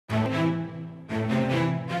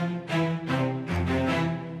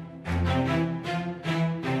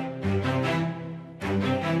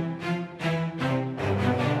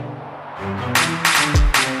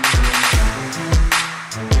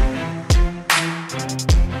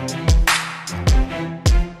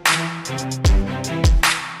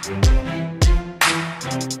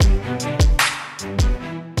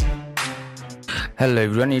Hello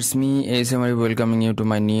everyone, it's me ASM Arif welcoming you to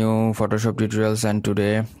my new Photoshop tutorials, and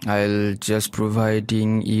today I'll just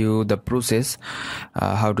providing you the process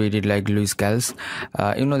how to edit like luizclas.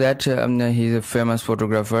 You know that he's a famous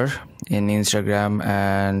photographer in Instagram,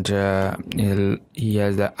 and he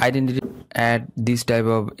has the identity add this type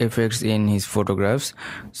of effects in his photographs.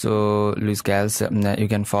 So luizclas, you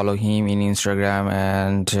can follow him in Instagram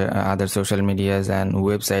and other social medias and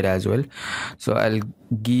website as well. So I'll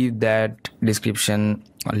give that description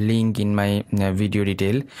link in my video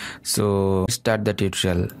detail. So start the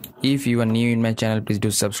tutorial. If you are new in my channel, please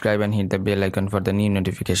do subscribe and hit the bell icon for the new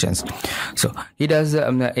notifications. So he does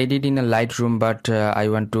edit in a Lightroom, but I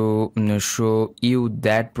want to show you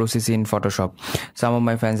that process in Photoshop. Some of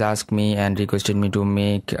my fans asked me and requested me to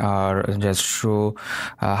make or just show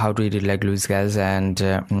how to edit like luizclas and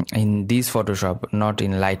in this Photoshop, not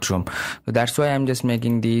in Lightroom. So that's why I'm just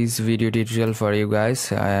making this video tutorial for you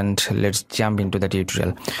guys, and let's jump into the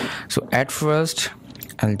tutorial. So at first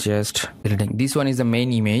I'll just editing. This one is the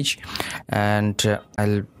main image, and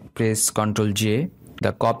I'll press Ctrl J,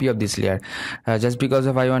 the copy of this layer, just because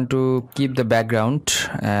of I want to keep the background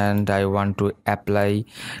and I want to apply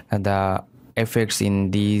the effects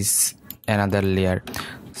in this another layer.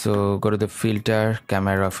 So go to the filter,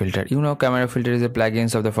 camera filter. You know, camera filter is a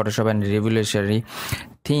plugins of the Photoshop and revolutionary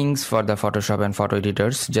things for the Photoshop and photo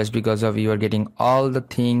editors, just because of you are getting all the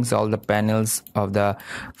things, all the panels of the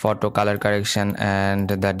photo color correction and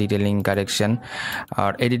the detailing correction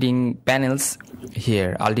or editing panels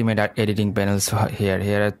here. Ultimate editing panels here.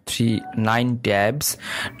 Here are 9 tabs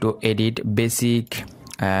to edit: basic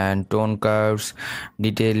and tone curves,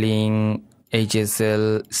 detailing,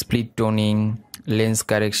 Hsl, split toning, lens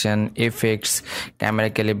correction, effects, camera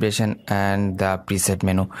calibration, and the preset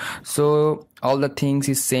menu. So all the things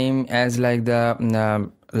is same as like the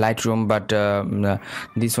Lightroom, but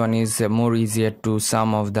this one is more easier to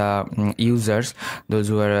some of the users, those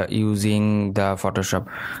who are using the Photoshop.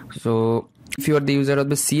 So if you are the user of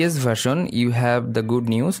the CS version, you have the good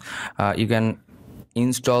news. You can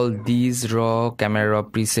install these camera raw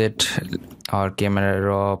preset or camera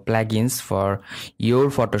raw plugins for your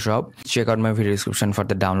Photoshop. Check out my video description for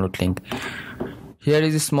the download link. Here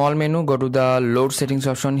is a small menu. Go to the load settings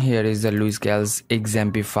option. Here is the luizclas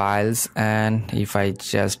XMP files, and if I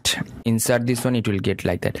just insert this one, it will get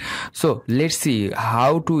like that. So let's see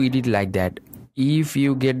how to edit like that. If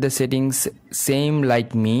you get the settings same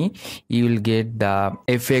like me, you will get the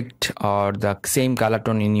effect or the same color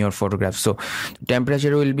tone in your photograph. So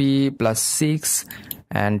temperature will be +6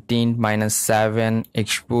 and tint -7,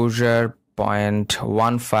 exposure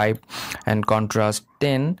 0.15 and contrast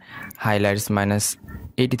 10, highlights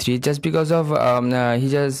 -83, just because of he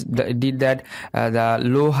just did that the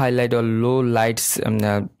low highlight or low lights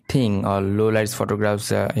thing, or low lights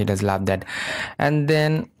photographs, he does love that. And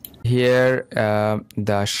then here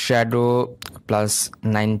the shadow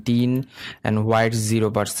 +19 and white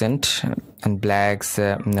 0% and blacks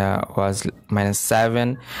was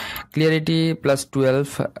 -7, clarity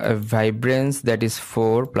 +12, vibrance that is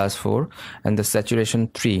 4 +4, and the saturation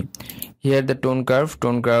 3. Here the tone curve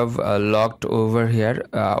locked over here,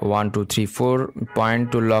 1 2 3 4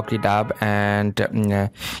 point to lock it up, and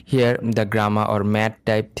here the gamma or matte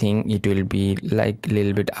type thing, it will be like a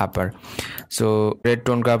little bit upper. So red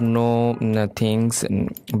tone curve, no things.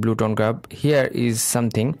 Blue tone curve, here is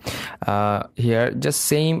something here just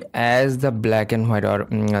same as the black and white or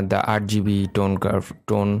the RGB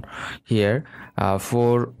tone here,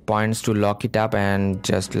 4 points to lock it up, and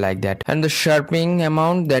just like that. And the sharpening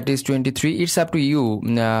amount, that is 23. It's up to you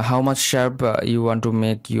how much sharp you want to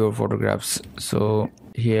make your photographs. So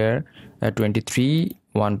here 23,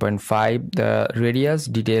 1.5 the radius,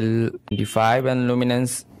 detail 25, and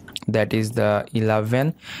luminance, that is the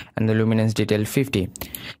 11, and the luminance detail 50.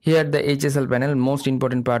 Here the Hsl panel, most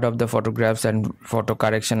important part of the photographs and photo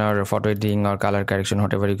correction or photo editing or color correction,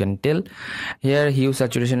 whatever you can tell. Here hue,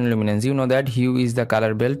 saturation, and luminance. You know that hue is the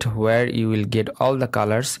color belt where you will get all the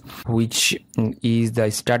colors, which is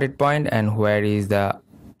the started point and where is the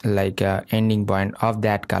like ending point of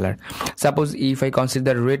that color. Suppose if I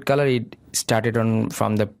consider red color, it started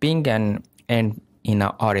from the pink and end in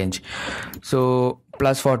a orange. So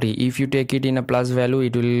 +40, if you take it in a plus value,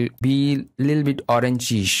 it will be a little bit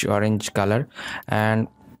orange color, and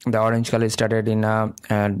the orange color started in a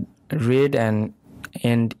red and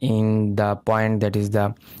end in the point that is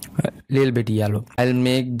the little bit yellow. I'll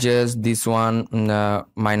make just this one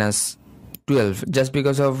 -2 12, just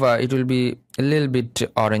because of it will be a little bit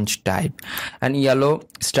orange type, and yellow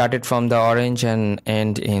started from the orange and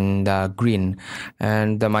end in the green.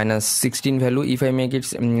 And the minus 16 value, if I make it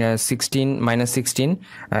 16 minus 16,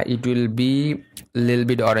 it will be a little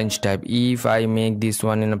bit orange type. If I make this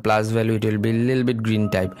one in a plus value, it will be a little bit green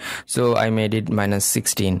type, so I made it minus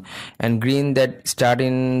 16. And green that start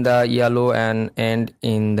in the yellow and end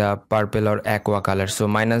in the purple or aqua color, so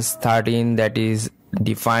minus 13, that is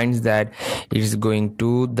defines that it is going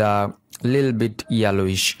to the little bit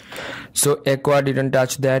yellowish. So aqua didn't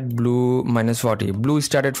touch that. Blue minus 40, blue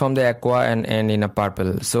started from the aqua and end in a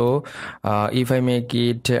purple, so if I make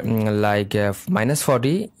it like minus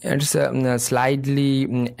 40, it's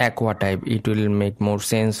slightly aqua type, it will make more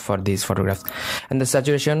sense for these photographs. And the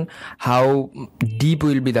saturation, how deep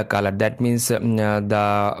will be the color, that means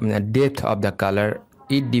the depth of the color,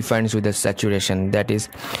 it defines with the saturation, that is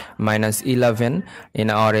minus 11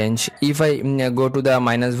 in orange. If I go to the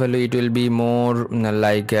minus value, it will be more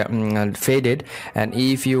like faded, and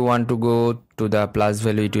if you want to go to the plus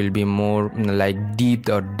value, it will be more like deep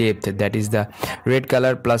or depth, that is the red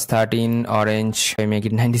color plus 13, orange I make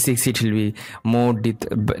it 96, it will be more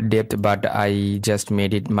depth, but I just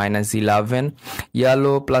made it minus 11.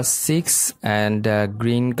 Yellow plus 6, and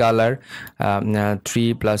green color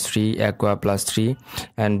 3 plus 3, aqua plus 3,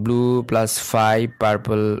 and blue plus 5,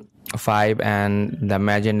 purple 5, and the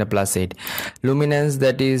magenta plus 8. Luminance,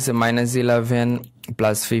 that is minus 11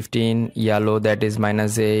 plus 15, yellow that is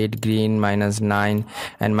minus 8, green minus 9,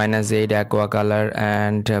 and minus 8 aqua color,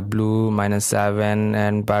 and blue minus 7,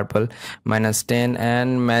 and purple minus 10,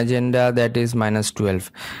 and magenta that is minus 12.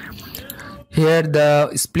 Here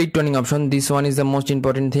the split toning option, this one is the most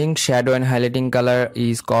important thing. Shadow and highlighting color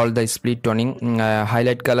is called the split toning.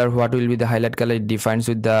 Highlight color, what will be the highlight color? It defines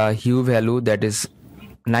with the hue value, that is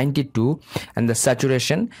 92, and the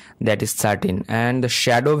saturation, that is 13, and the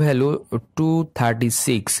shadow value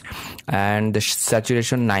 236, and the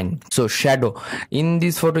saturation 9. So shadow, in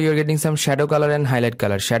this photo you're getting some shadow color and highlight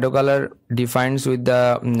color. Shadow color defines with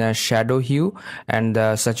the shadow hue and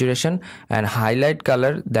the saturation, and highlight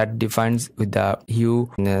color that defines with the hue,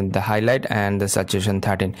 the highlight, and the saturation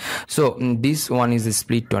 13. So this one is the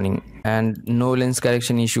split toning, and no lens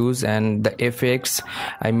correction issues. And the effects,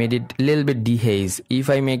 I made it a little bit dehaze.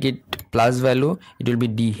 If I make it plus value, it will be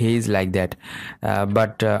dehaze like that,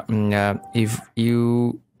 but if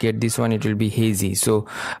you get this one, it will be hazy. So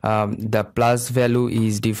the plus value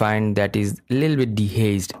is defined, that is a little bit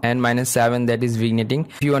dehazed, and minus 7, that is vignetting.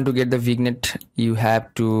 If you want to get the vignette, you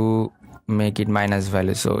have to make it minus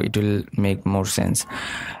value, so it will make more sense.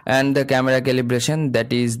 And the camera calibration,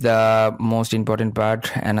 that is the most important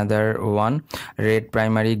part. Another one, red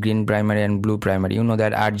primary, green primary, and blue primary. You know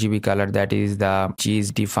that RGB color, that is the G's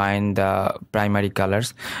define the primary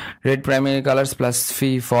colors. Red primary colors plus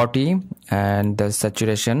 40, and the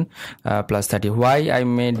saturation plus 30. Why I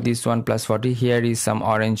made this one plus 40? Here is some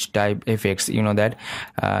orange type effects. You know that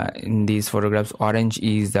in these photographs orange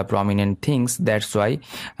is the prominent things, that's why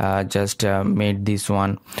just made this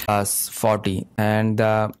one plus 40. And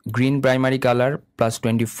the green primary color plus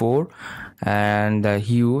 24, and the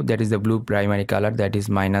hue, that is the blue primary color, that is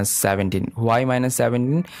minus 17. Why minus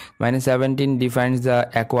 17? Minus 17 defines the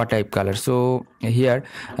aqua type color. So here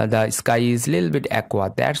the sky is a little bit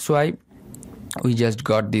aqua, that's why we just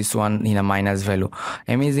got this one in a minus value.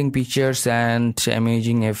 Amazing pictures and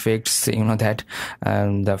amazing effects, you know that,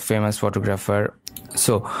 the famous photographer.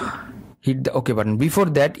 So hit the OK button. Before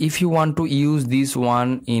that, if you want to use this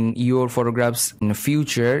one in your photographs in the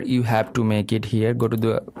future, you have to make it here. Go to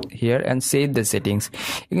the here and save the settings.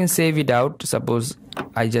 You can save it out. Suppose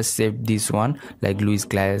I just saved this one like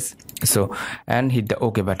luizclas. So, and hit the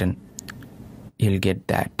OK button. You'll get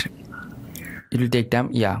that. It will take time.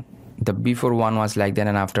 Yeah, the before one was like that,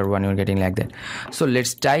 and after one you're getting like that. So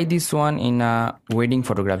let's try this one in wedding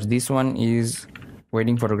photographs. This one is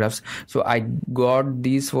wedding photographs. So I got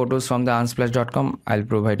these photos from the unsplash.com. I'll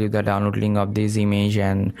provide you the download link of this image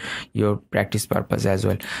and your practice purpose as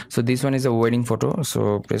well. So this one is a wedding photo.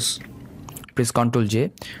 So press Ctrl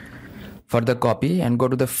J for the copy and go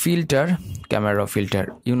to the filter, camera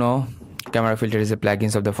filter. You know, camera filter is a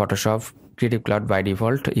plugins of the Photoshop Creative Cloud by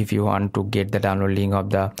default. If you want to get the download link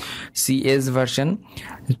of the CS version,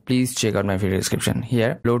 please check out my video description.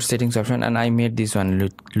 Here, load settings option, and I made this one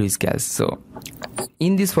luizclas. So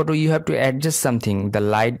in this photo you have to adjust something, the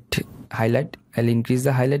light highlight. I'll increase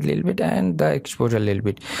the highlight a little bit and the exposure a little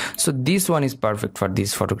bit. So this one is perfect for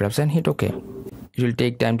these photographs, and hit OK. It will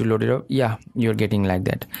take time to load it up. Yeah, you're getting like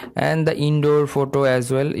that. And the indoor photo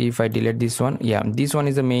as well, if I delete this one, yeah, this one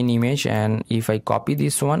is the main image, and if I copy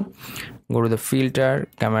this one, go to the filter,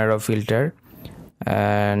 camera filter,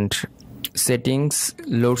 and settings,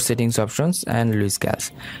 load settings options, and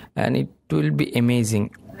luizclas, and it will be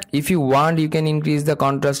amazing. If you want, you can increase the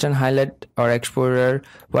contrast and highlight or exposure,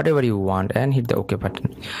 whatever you want, and hit the OK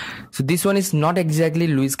button. So this one is not exactly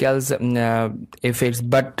luizclas effects,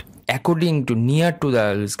 but according to near to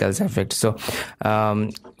the luizclas effect. So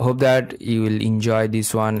hope that you will enjoy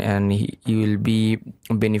this one and you will be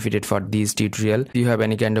benefited for this tutorial. If you have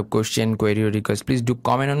any kind of question, query, or request, please do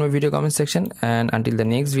comment on my video comment section. And until the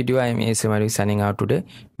next video, I am ASM Arif signing out today.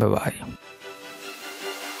 Bye bye.